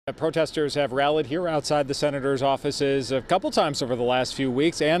Protesters have rallied here outside the senator's offices a couple times over the last few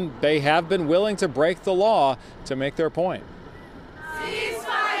weeks, and they have been willing to break the law to make their point.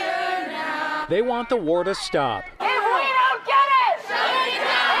 Ceasefire now. They want the war to stop. If we don't get it, shut it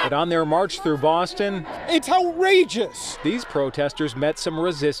down. But on their march through Boston, it's outrageous. These protesters met some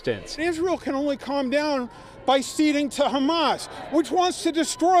resistance. Israel can only calm down by ceding to Hamas, which wants to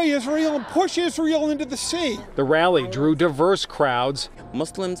destroy Israel and push Israel into the sea. The rally drew diverse crowds.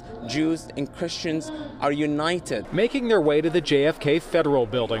 Muslims, Jews, and Christians are united. Making their way to the JFK Federal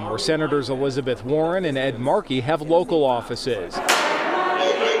Building, where Senators Elizabeth Warren and Ed Markey have local offices.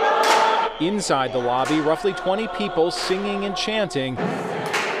 Inside the lobby, roughly 20 people singing and chanting.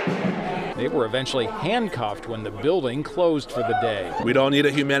 They were eventually handcuffed when the building closed for the day. We don't need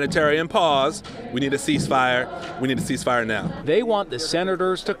a humanitarian pause. We need a ceasefire. We need a ceasefire now. They want the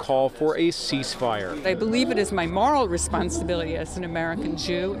senators to call for a ceasefire. I believe it is my moral responsibility as an American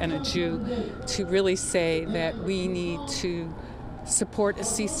Jew and a Jew to really say that we need to support a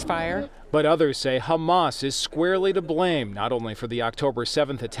ceasefire. But others say Hamas is squarely to blame, not only for the October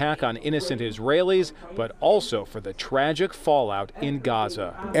 7th attack on innocent Israelis, but also for the tragic fallout in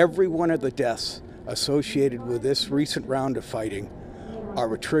Gaza. Every one of the deaths associated with this recent round of fighting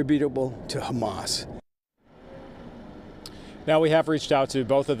are attributable to Hamas. Now, we have reached out to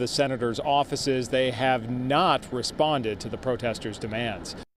both of the senators' offices. They have not responded to the protesters' demands.